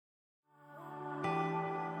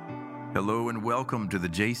Hello and welcome to the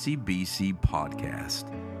JCBC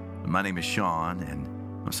podcast. My name is Sean, and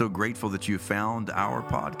I'm so grateful that you found our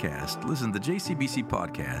podcast. Listen, the JCBC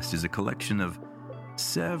podcast is a collection of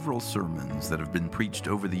several sermons that have been preached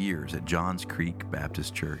over the years at Johns Creek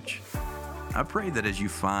Baptist Church. I pray that as you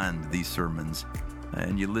find these sermons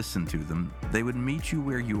and you listen to them, they would meet you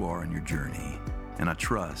where you are in your journey. And I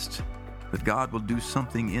trust that God will do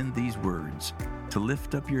something in these words to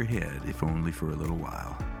lift up your head, if only for a little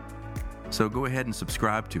while. So go ahead and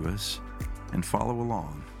subscribe to us and follow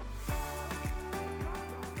along.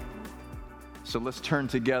 So let's turn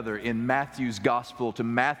together in Matthew's Gospel to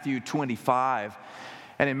Matthew 25.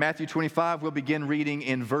 And in Matthew 25, we'll begin reading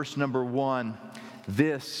in verse number 1.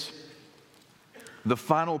 This, the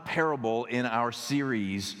final parable in our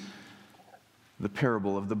series, the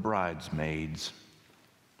parable of the bridesmaids.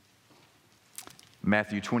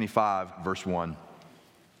 Matthew 25, verse 1.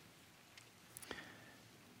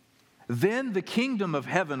 Then the kingdom of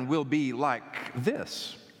heaven will be like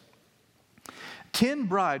this. 10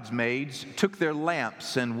 bridesmaids took their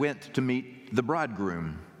lamps and went to meet the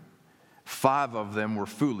bridegroom. 5 of them were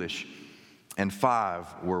foolish, and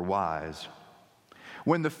 5 were wise.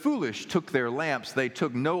 When the foolish took their lamps, they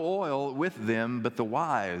took no oil with them, but the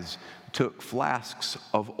wise took flasks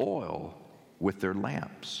of oil with their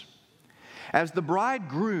lamps. As the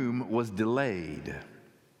bridegroom was delayed,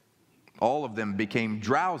 all of them became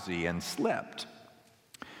drowsy and slept.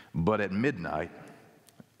 But at midnight,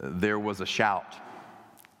 there was a shout,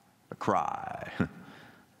 a cry.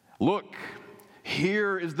 Look,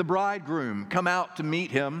 here is the bridegroom. Come out to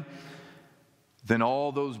meet him. Then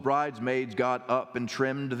all those bridesmaids got up and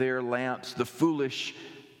trimmed their lamps. The foolish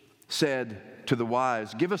said to the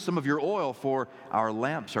wise, give us some of your oil, for our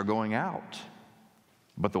lamps are going out.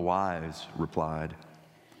 But the wise replied,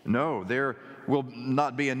 no, there will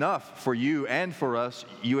not be enough for you and for us.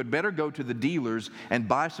 You had better go to the dealers and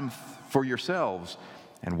buy some for yourselves.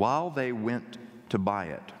 And while they went to buy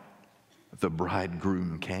it, the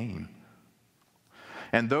bridegroom came.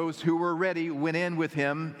 And those who were ready went in with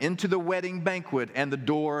him into the wedding banquet, and the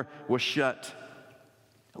door was shut.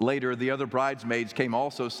 Later, the other bridesmaids came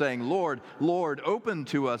also, saying, Lord, Lord, open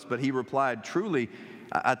to us. But he replied, truly,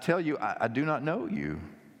 I tell you, I do not know you.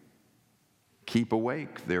 Keep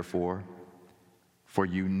awake, therefore, for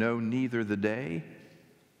you know neither the day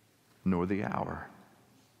nor the hour.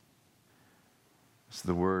 It's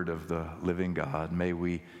the word of the living God. May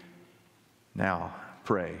we now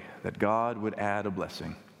pray that God would add a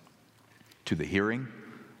blessing to the hearing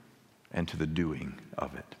and to the doing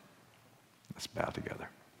of it. Let's bow together.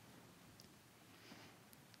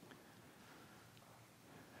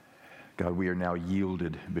 God, we are now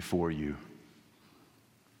yielded before you.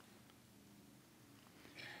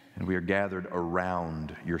 And we are gathered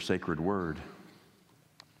around your sacred word.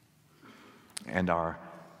 And our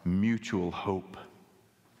mutual hope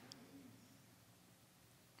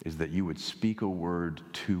is that you would speak a word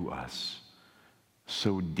to us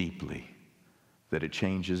so deeply that it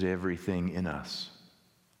changes everything in us.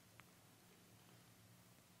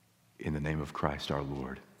 In the name of Christ our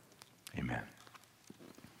Lord, amen.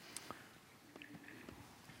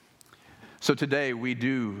 So today we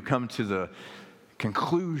do come to the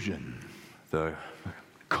conclusion, the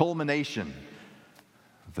culmination,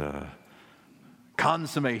 the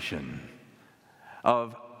consummation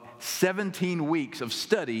of 17 weeks of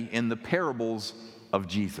study in the parables of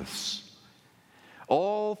Jesus.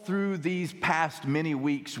 All through these past many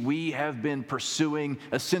weeks, we have been pursuing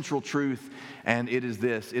a central truth, and it is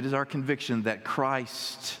this. It is our conviction that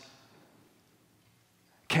Christ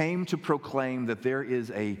came to proclaim that there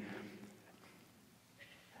is a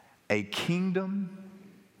kingdom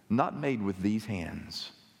not made with these hands.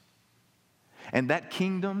 And that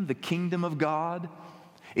kingdom, the kingdom of God,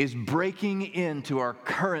 is breaking into our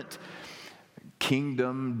current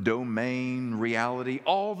kingdom, domain, reality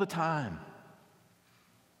all the time.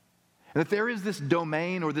 And that there is this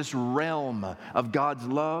domain or this realm of God's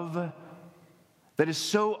love that is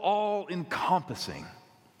so all-encompassing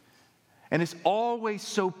and is always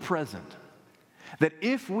so present that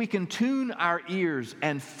if we can tune our ears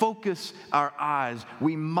and focus our eyes,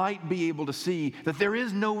 we might be able to see that there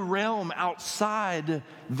is no realm outside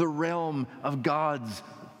the realm of God's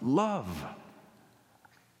love.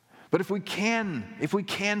 But if we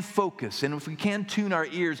can focus and if we can tune our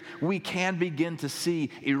ears, we can begin to see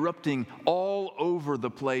erupting all over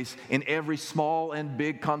the place in every small and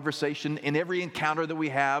big conversation, in every encounter that we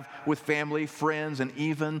have with family, friends, and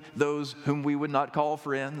even those whom we would not call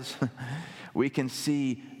friends. We can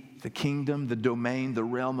see the kingdom, the domain, the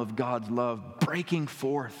realm of God's love breaking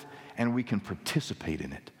forth, and we can participate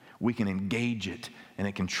in it. we can engage it, and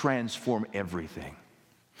it can transform everything.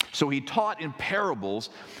 So he taught in parables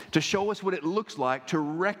to show us what it looks like to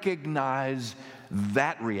recognize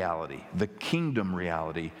that reality, the kingdom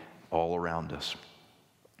reality all around us.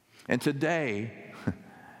 And today,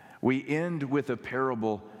 we end with a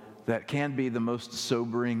parable that can be the most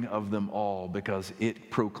sobering of them all because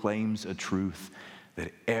it proclaims a truth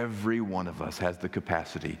that every one of us has the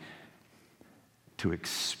capacity to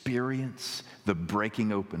experience the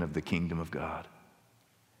breaking open of the kingdom of God.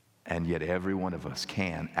 And yet every one of us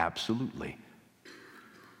can absolutely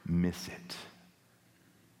miss it.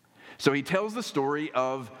 So he tells the story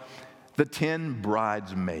of the 10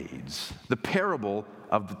 bridesmaids, the parable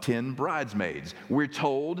of the 10 bridesmaids. We're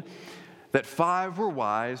told that 5 were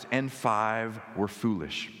wise and 5 were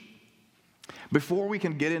foolish. Before we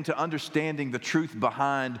can get into understanding the truth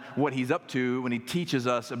behind what he's up to when he teaches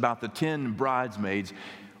us about the 10 bridesmaids,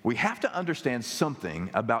 we have to understand something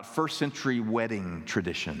about first century wedding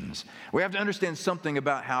traditions. We have to understand something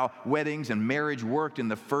about how weddings and marriage worked in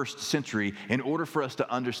the first century in order for us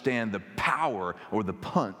to understand the power or the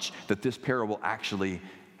punch that this parable actually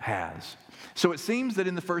has. So it seems that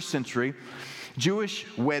in the first century, Jewish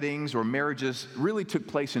weddings or marriages really took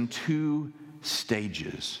place in 2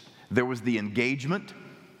 stages. There was the engagement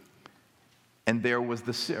and there was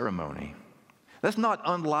the ceremony. That's not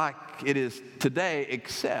unlike it is today,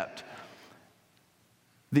 except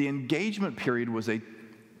the engagement period was a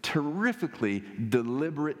terrifically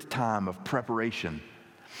deliberate time of preparation.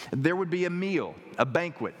 There would be a meal, a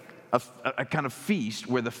banquet, a kind of feast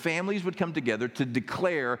where the families would come together to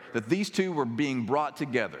declare that these two were being brought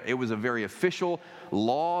together. It was a very official,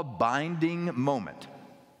 law-binding moment.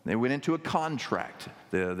 They went into a contract,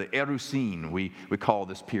 the erusin, we call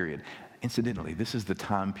this period. Incidentally, this is the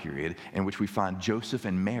time period in which we find Joseph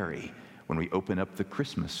and Mary when we open up the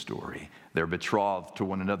Christmas story. They're betrothed to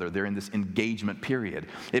one another. They're in this engagement period.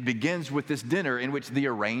 It begins with this dinner in which the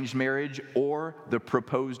arranged marriage or the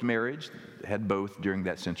proposed marriage, had both during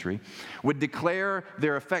that century, would declare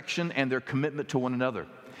their affection and their commitment to one another.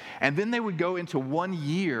 And then they would go into 1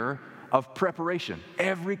 year of preparation,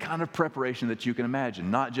 every kind of preparation that you can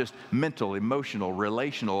imagine, not just mental, emotional,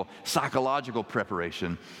 relational, psychological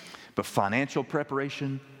preparation, but financial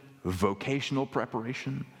preparation, vocational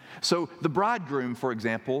preparation. So the bridegroom, for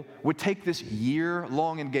example, would take this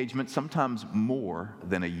year-long engagement, sometimes more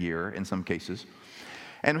than a year in some cases,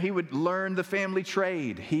 and he would learn the family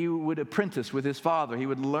trade. He would apprentice with his father. He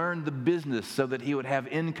would learn the business so that he would have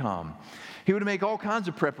income. He would make all kinds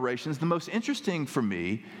of preparations. The most interesting for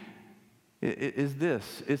me is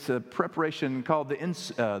this. It's a preparation called the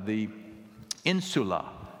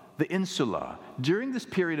insula. The insula. During this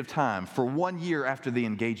period of time, for 1 year after the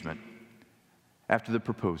engagement, after the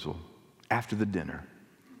proposal, after the dinner,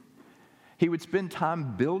 he would spend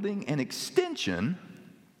time building an extension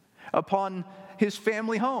upon his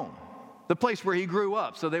family home, the place where he grew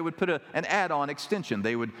up. So they would put an add-on extension.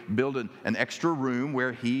 They would build an extra room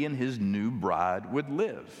where he and his new bride would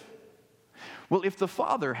live. Well, if the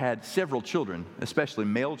father had several children, especially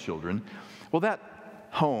male children, well, that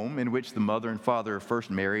home in which the mother and father first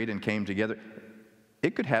married and came together,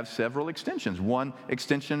 it could have several extensions. One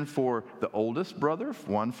extension for the oldest brother,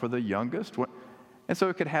 one for the youngest. And so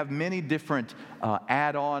it could have many different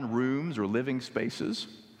add-on rooms or living spaces.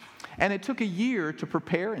 And it took a year to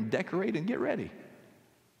prepare and decorate and get ready.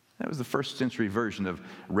 That was the first century version of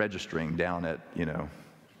registering down at,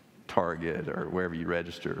 Target or wherever you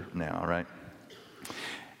register now, right?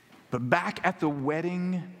 But back at the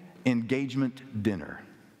wedding engagement dinner,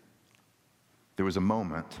 there was a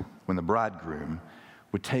moment when the bridegroom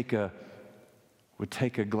would take a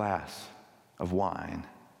glass of wine,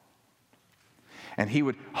 and he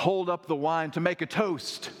would hold up the wine to make a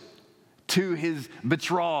toast to his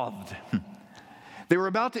betrothed. They were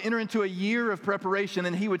about to enter into a year of preparation,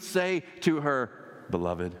 and he would say to her,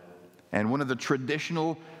 "Beloved," and one of the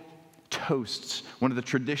traditional toasts, one of the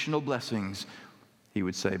traditional blessings, he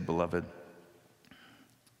would say, "Beloved,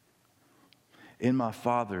 in my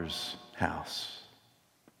Father's house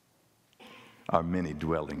are many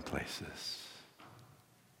dwelling places,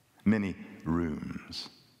 many rooms.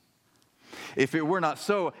 If it were not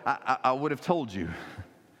so, I would have told you.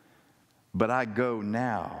 But I go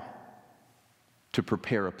now to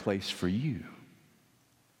prepare a place for you,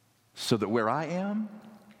 so that where I am,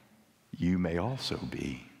 you may also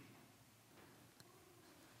be."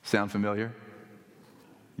 Sound familiar?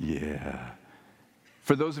 Yeah.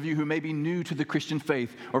 For those of you who may be new to the Christian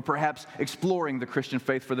faith, or perhaps exploring the Christian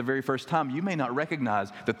faith for the very first time, you may not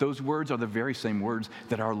recognize that those words are the very same words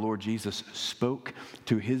that our Lord Jesus spoke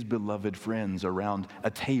to his beloved friends around a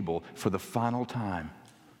table for the final time.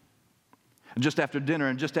 Just after dinner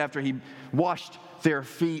and just after he washed their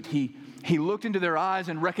feet, he looked into their eyes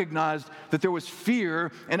and recognized that there was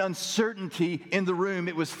fear and uncertainty in the room.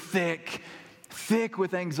 It was thick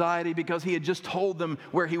with anxiety because he had just told them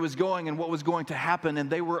where he was going and what was going to happen, and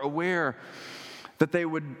they were aware that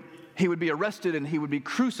he would be arrested and he would be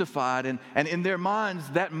crucified, and in their minds,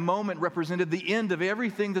 that moment represented the end of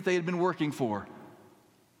everything that they had been working for.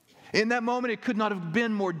 In that moment, it could not have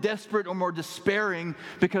been more desperate or more despairing,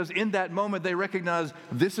 because in that moment, they recognized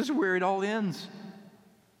this is where it all ends.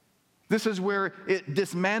 This is where it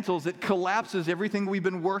dismantles, it collapses everything we've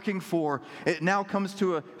been working for. It now comes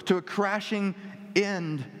to a crashing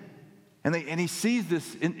end. And he sees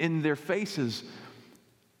this in their faces.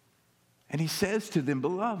 And he says to them,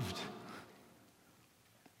 "Beloved,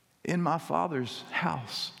 in my Father's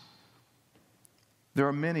house, there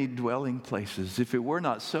are many dwelling places. If it were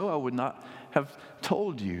not so, I would not have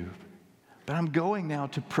told you. But I'm going now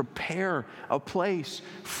to prepare a place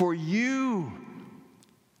for you,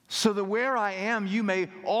 so that where I am, you may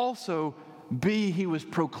also be." He was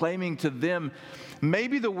proclaiming to them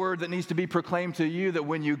maybe the word that needs to be proclaimed to you, that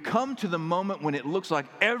when you come to the moment when it looks like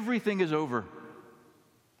everything is over,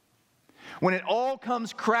 when it all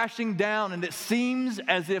comes crashing down and it seems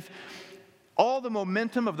as if all the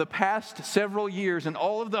momentum of the past several years and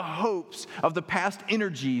all of the hopes of the past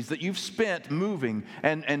energies that you've spent moving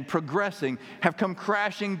and progressing have come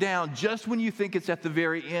crashing down, just when you think it's at the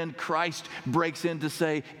very end, Christ breaks in to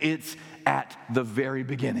say it's at the very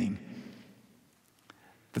beginning.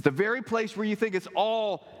 That the very place where you think it's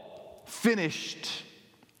all finished,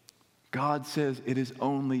 God says it is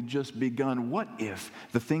only just begun. What if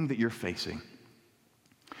the thing that you're facing,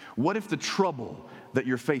 what if the trouble that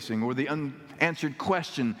you're facing, or the unanswered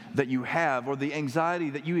question that you have, or the anxiety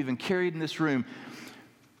that you even carried in this room,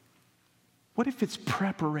 what if it's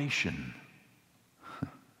preparation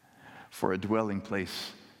for a dwelling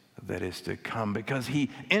place that is to come? Because he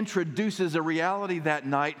introduces a reality that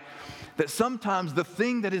night that sometimes the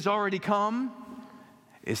thing that has already come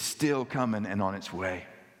is still coming and on its way.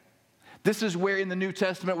 This is where in the New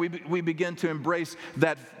Testament we begin to embrace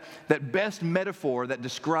that best metaphor that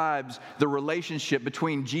describes the relationship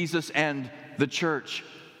between Jesus and the church.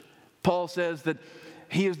 Paul says that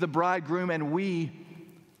he is the bridegroom and we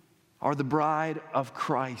are the bride of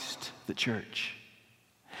Christ, the church.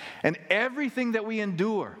 And everything that we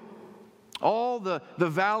endure, all the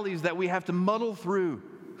valleys that we have to muddle through,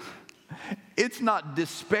 it's not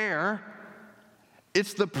despair,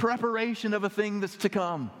 it's the preparation of a thing that's to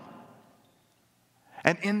come.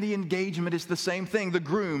 And in the engagement, it's the same thing. The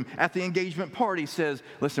groom at the engagement party says,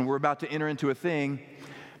 listen, we're about to enter into a thing,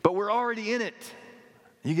 but we're already in it.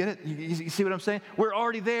 You get it? You see what I'm saying? We're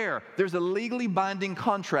already there. There's a legally binding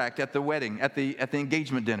contract at the wedding, at the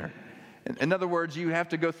engagement dinner. In other words, you have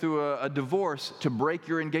to go through a divorce to break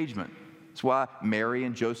your engagement. That's why Mary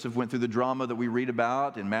and Joseph went through the drama that we read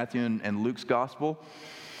about in Matthew and Luke's gospel.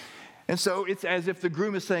 And so it's as if the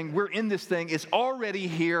groom is saying, we're in this thing. It's already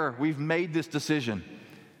here. We've made this decision.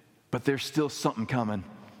 But there's still something coming.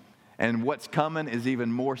 And what's coming is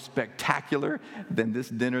even more spectacular than this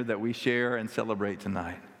dinner that we share and celebrate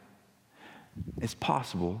tonight. It's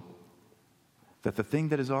possible that the thing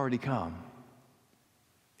that has already come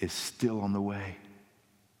is still on the way.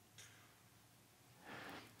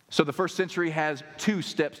 So the first century has two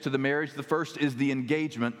steps to the marriage. The first is the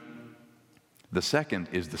engagement. The second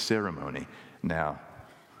is the ceremony. Now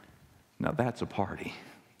that's a party.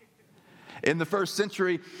 In the first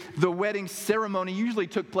century, the wedding ceremony usually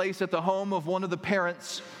took place at the home of one of the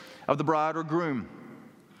parents of the bride or groom.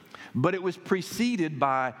 But it was preceded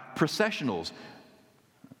by processionals.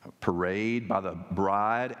 A parade by the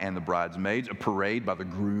bride and the bridesmaids, a parade by the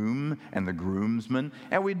groom and the groomsmen.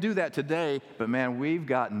 And we do that today, but man, we've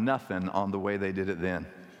got nothing on the way they did it then.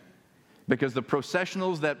 Because the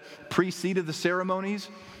processionals that preceded the ceremonies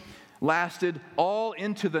lasted all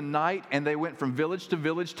into the night, and they went from village to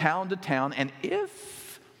village, town to town. And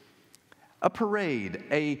if a parade,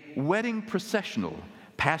 a wedding processional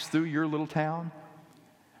passed through your little town,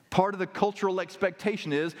 part of the cultural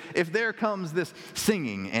expectation is if there comes this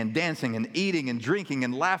singing and dancing and eating and drinking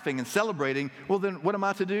and laughing and celebrating, well then what am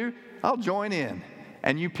I to do? I'll join in.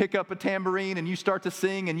 And you pick up a tambourine and you start to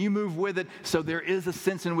sing and you move with it. So there is a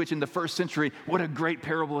sense in which in the first century, what a great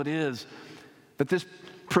parable it is, that this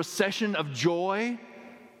procession of joy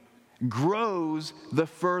grows the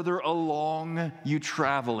further along you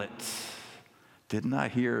travel it. Didn't I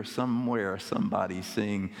hear somewhere somebody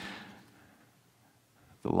sing,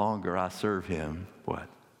 the longer I serve him, what?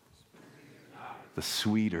 the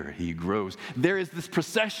sweeter he grows. There is this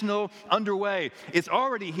processional underway. It's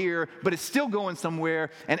already here, but it's still going somewhere.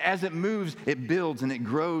 And as it moves, it builds and it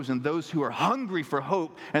grows. And those who are hungry for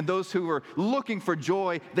hope and those who are looking for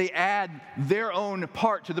joy, they add their own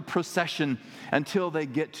part to the procession until they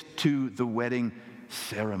get to the wedding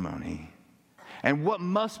ceremony. And what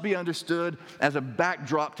must be understood as a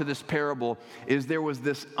backdrop to this parable is there was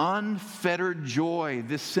this unfettered joy,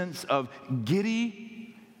 this sense of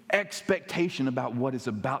giddy expectation about what is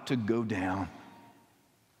about to go down.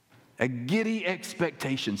 A giddy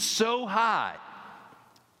expectation so high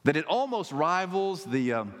that it almost rivals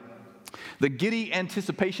the giddy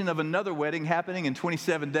anticipation of another wedding happening in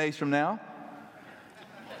 27 days from now.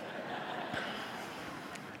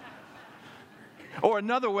 Or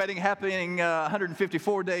another wedding happening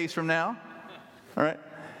 154 days from now. All right?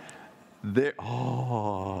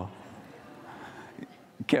 Kev,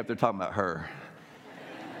 they're talking about her.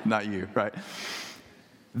 Not you, right?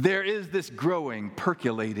 There is this growing,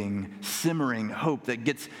 percolating, simmering hope that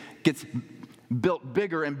gets built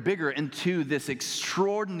bigger and bigger into this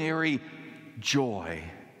extraordinary joy.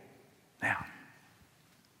 Now,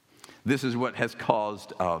 this is what has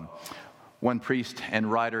caused one priest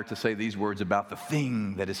and writer to say these words about the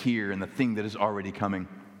thing that is here and the thing that is already coming.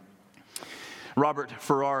 Robert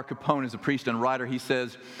Farrar Capone is a priest and writer. He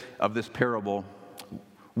says of this parable,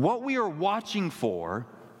 what we are watching for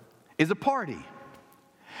is a party.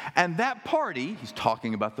 And that party, he's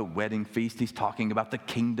talking about the wedding feast, he's talking about the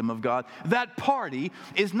kingdom of God. That party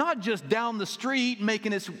is not just down the street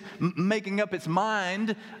making up its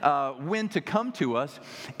mind when to come to us.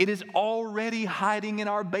 It is already hiding in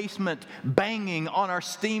our basement, banging on our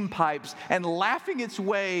steam pipes, and laughing its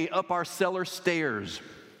way up our cellar stairs.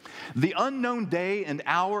 The unknown day and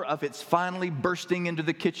hour of its finally bursting into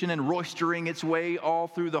the kitchen and roistering its way all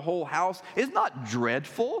through the whole house is not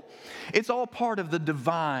dreadful. It's all part of the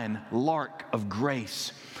divine lark of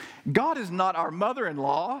grace. God is not our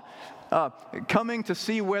mother-in-law coming to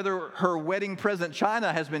see whether her wedding present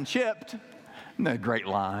china has been chipped. No, great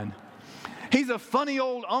line. He's a funny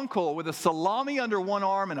old uncle with a salami under one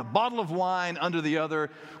arm and a bottle of wine under the other.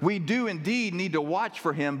 We do indeed need to watch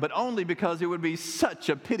for him, but only because it would be such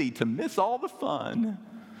a pity to miss all the fun.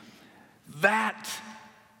 That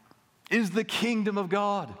is the kingdom of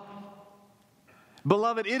God.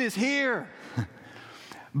 Beloved, it is here,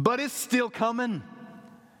 but it's still coming.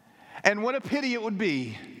 And what a pity it would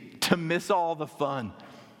be to miss all the fun.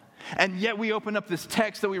 And yet we open up this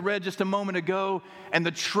text that we read just a moment ago, and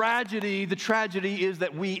the tragedy is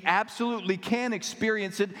that we absolutely can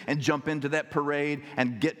experience it and jump into that parade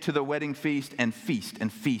and get to the wedding feast and feast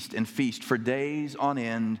and feast and feast for days on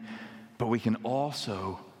end, but we can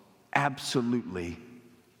also absolutely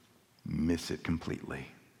miss it completely.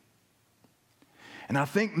 And I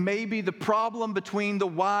think maybe the problem between the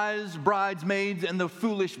wise bridesmaids and the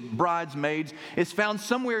foolish bridesmaids is found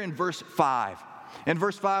somewhere in verse 5. In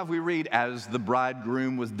verse 5, we read, as the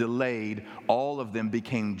bridegroom was delayed, all of them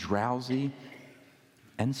became drowsy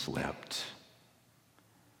and slept.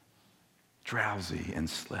 Drowsy and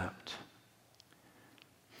slept.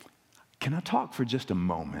 Can I talk for just a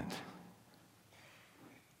moment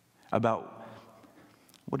about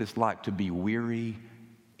what it's like to be weary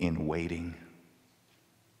in waiting?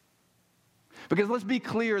 Because let's be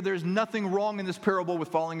clear, there's nothing wrong in this parable with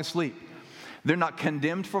falling asleep. They're not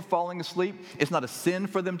condemned for falling asleep. It's not a sin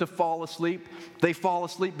for them to fall asleep. They fall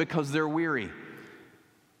asleep because they're weary.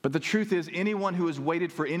 But the truth is, anyone who has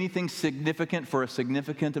waited for anything significant for a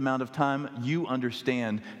significant amount of time, you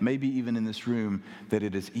understand, maybe even in this room, that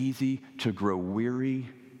it is easy to grow weary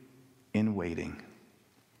in waiting.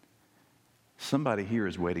 Somebody here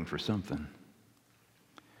is waiting for something.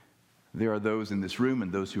 There are those in this room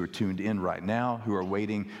and those who are tuned in right now who are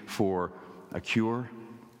waiting for a cure.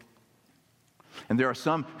 And there are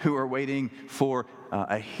some who are waiting for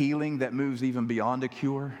a healing that moves even beyond a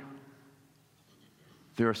cure.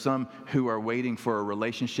 There are some who are waiting for a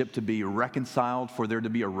relationship to be reconciled, for there to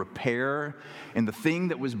be a repair in the thing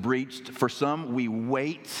that was breached. For some, we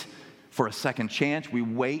wait for a second chance. We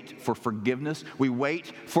wait for forgiveness. We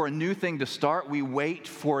wait for a new thing to start. We wait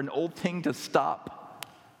for an old thing to stop.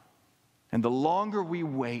 And the longer we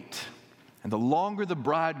wait, and the longer the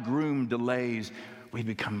bridegroom delays, we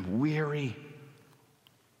become weary.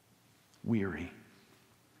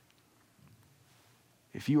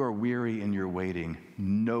 If you are weary in your waiting,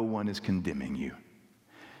 no one is condemning you.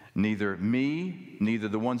 Neither me, neither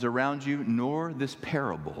the ones around you, nor this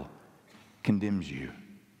parable condemns you.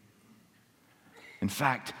 In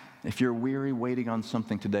fact, if you're weary waiting on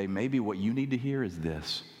something today, maybe what you need to hear is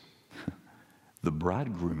this. The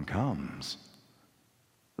bridegroom comes.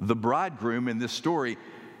 the bridegroom in this story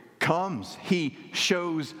comes. He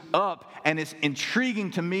shows up, and it's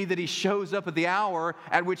intriguing to me that he shows up at the hour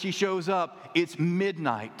at which he shows up. It's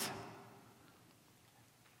midnight.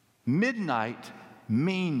 Midnight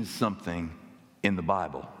means something in the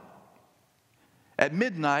Bible. At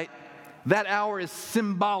midnight, that hour is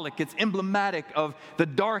symbolic. It's emblematic of the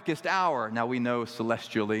darkest hour. Now we know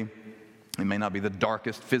celestially, it may not be the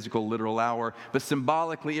darkest physical, literal hour, but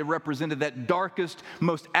symbolically it represented that darkest,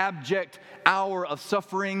 most abject hour of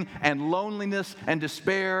suffering and loneliness and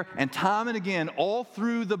despair. And time and again, all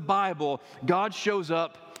through the Bible, God shows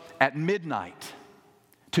up at midnight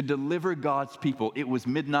to deliver God's people. It was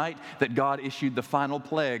midnight that God issued the final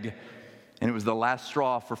plague, and it was the last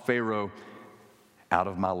straw for Pharaoh. Out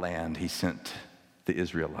of my land, he sent the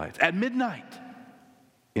Israelites. At midnight,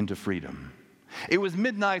 into freedom. It was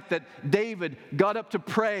midnight that David got up to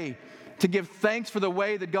pray, to give thanks for the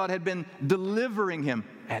way that God had been delivering him.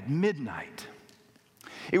 At midnight.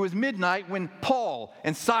 It was midnight when Paul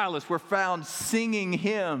and Silas were found singing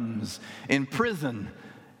hymns in prison.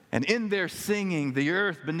 And in their singing, the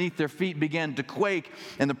earth beneath their feet began to quake,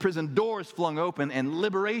 and the prison doors flung open, and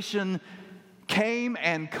liberation came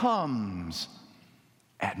and comes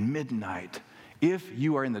at midnight. If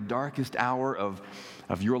you are in the darkest hour of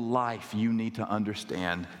your life, you need to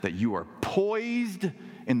understand that you are poised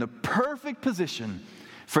in the perfect position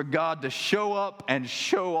for God to show up and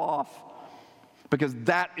show off, because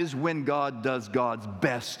that is when God does God's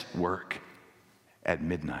best work, at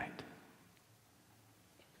midnight.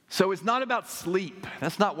 So it's not about sleep.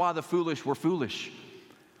 That's not why the foolish were foolish.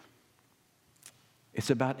 It's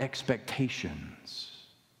about expectations.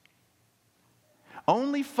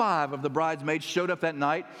 Only 5 of the bridesmaids showed up that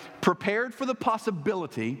night, prepared for the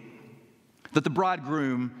possibility that the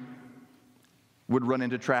bridegroom would run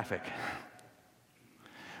into traffic,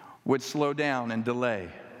 would slow down and delay.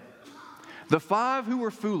 The 5 who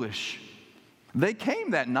were foolish, they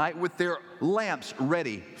came that night with their lamps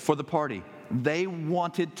ready for the party. They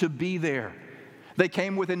wanted to be there. They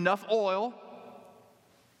came with enough oil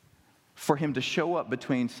for him to show up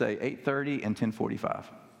between, say, 8:30 and 10:45.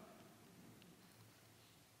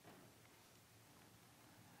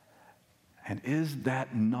 And is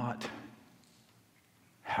that not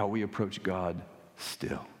how we approach God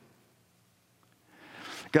still?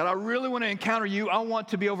 God, I really want to encounter you. I want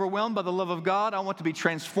to be overwhelmed by the love of God. I want to be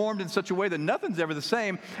transformed in such a way that nothing's ever the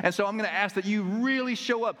same. And so I'm going to ask that you really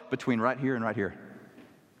show up between right here and right here.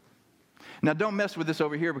 Now, don't mess with this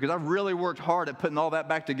over here, because I've really worked hard at putting all that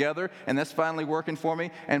back together, and that's finally working for me.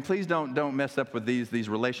 And please don't mess up with these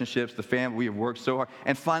relationships, the family. We have worked so hard.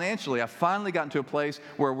 And financially, I've finally gotten to a place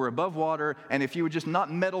where we're above water, and if you would just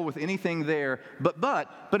not meddle with anything there. But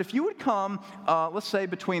if you would come, let's say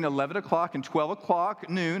between 11 o'clock and 12 o'clock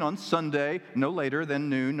noon on Sunday, no later than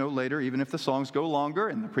noon, no later, even if the songs go longer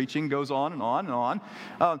and the preaching goes on and on and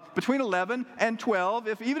on. Between 11 and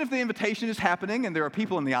 12, even if the invitation is happening and there are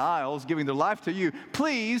people in the aisles giving their life to you,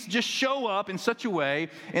 please just show up in such a way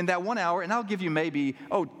in that 1 hour, and I'll give you maybe,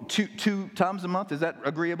 two times a month. Is that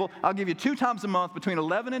agreeable? I'll give you 2 times a month between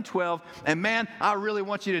 11 and 12, and man, I really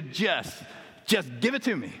want you to just give it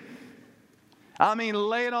to me. I mean,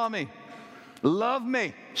 lay it on me. Love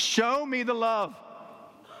me. Show me the love.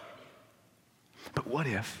 But what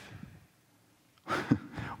if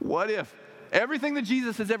everything that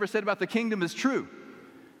Jesus has ever said about the kingdom is true?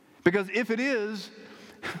 Because if it is,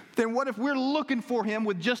 then what if we're looking for him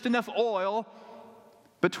with just enough oil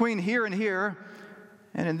between here and here,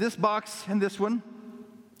 and in this box and this one,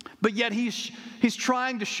 but yet he's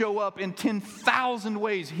trying to show up in 10,000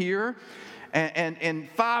 ways here, and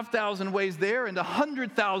 5,000 ways there, and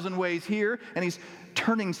 100,000 ways here, and he's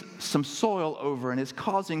turning some soil over, and is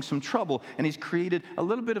causing some trouble, and he's created a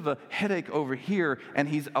little bit of a headache over here, and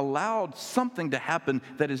he's allowed something to happen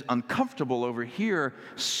that is uncomfortable over here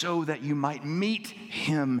so that you might meet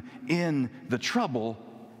him in the trouble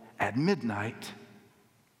at midnight.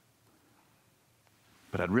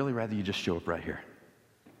 But I'd really rather you just show up right here.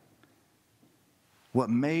 What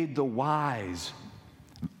made the wise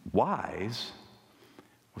was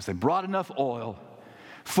they brought enough oil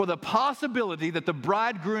for the possibility that the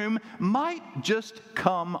bridegroom might just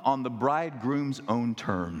come on the bridegroom's own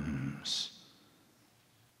terms,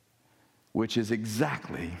 which is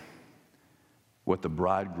exactly what the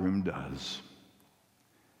bridegroom does.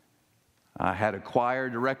 I had a choir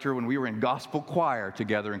director when we were in gospel choir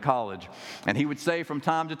together in college, and he would say from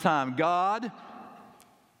time to time, God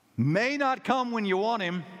may not come when you want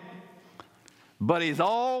him, but he's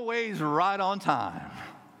always right on time.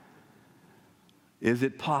 Is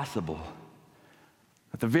it possible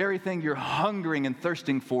that the very thing you're hungering and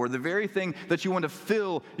thirsting for, the very thing that you want to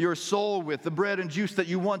fill your soul with, the bread and juice that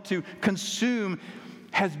you want to consume,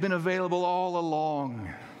 has been available all along.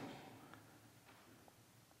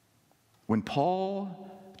 When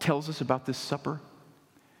Paul tells us about this supper,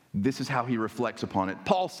 this is how he reflects upon it.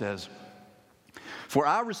 Paul says, "For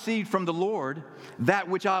I received from the Lord that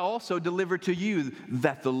which I also delivered to you,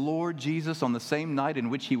 that the Lord Jesus, on the same night in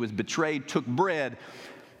which he was betrayed, took bread.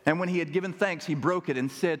 And when he had given thanks, he broke it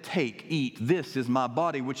and said, 'Take, eat, this is my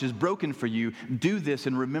body, which is broken for you. Do this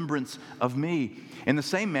in remembrance of me.' In the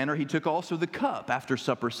same manner, he took also the cup after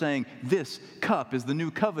supper, saying, 'This cup is the new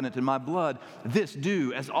covenant in my blood. This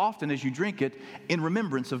do as often as you drink it in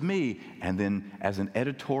remembrance of me.'" And then, as an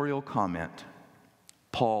editorial comment,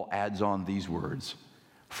 Paul adds on these words,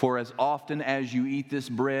 "For as often as you eat this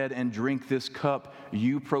bread and drink this cup,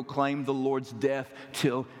 you proclaim the Lord's death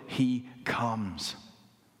till he comes."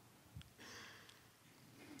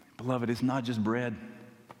 Beloved, it's not just bread,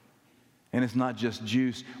 and it's not just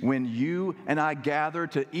juice. When you and I gather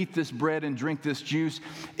to eat this bread and drink this juice,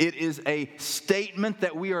 it is a statement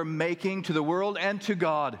that we are making to the world and to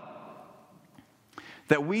God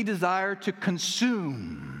that we desire to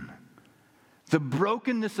consume the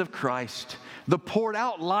brokenness of Christ, the poured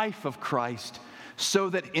out life of Christ, so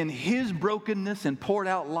that in his brokenness and poured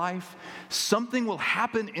out life, something will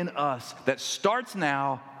happen in us that starts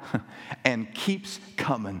now and keeps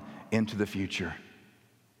coming into the future.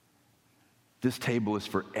 This table is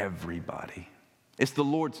for everybody. It's the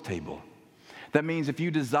Lord's table. That means if you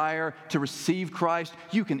desire to receive Christ,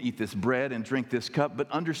 you can eat this bread and drink this cup, but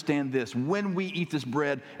understand this: when we eat this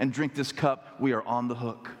bread and drink this cup, we are on the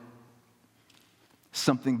hook.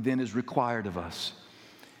 Something then is required of us.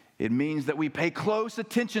 It means that we pay close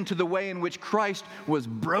attention to the way in which Christ was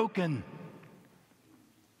broken.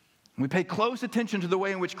 We pay close attention to the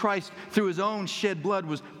way in which Christ, through his own shed blood,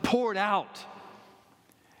 was poured out.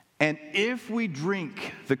 And if we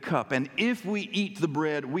drink the cup and if we eat the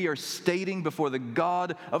bread, we are stating before the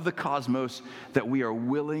God of the cosmos that we are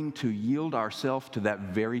willing to yield ourselves to that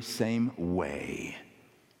very same way.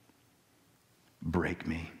 Break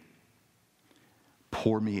me.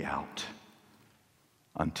 Pour me out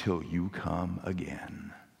until you come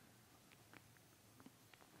again.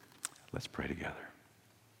 Let's pray together.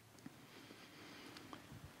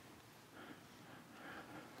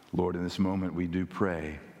 Lord, in this moment we do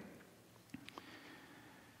pray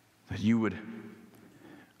that you would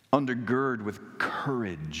undergird with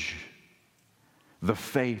courage the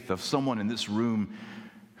faith of someone in this room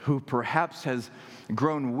who perhaps has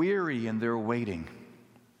grown weary in their waiting.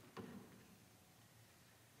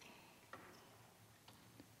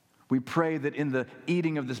 We pray that in the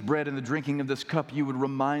eating of this bread and the drinking of this cup, you would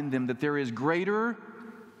remind them that there is greater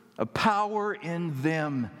a power in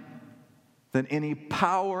them than any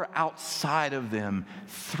power outside of them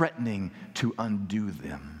threatening to undo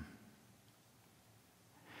them.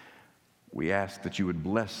 We ask that you would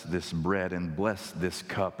bless this bread and bless this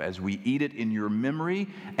cup as we eat it in your memory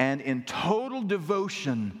and in total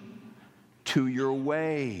devotion to your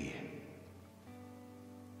way.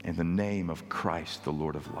 In the name of Christ, the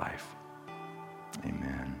Lord of life.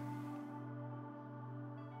 Amen.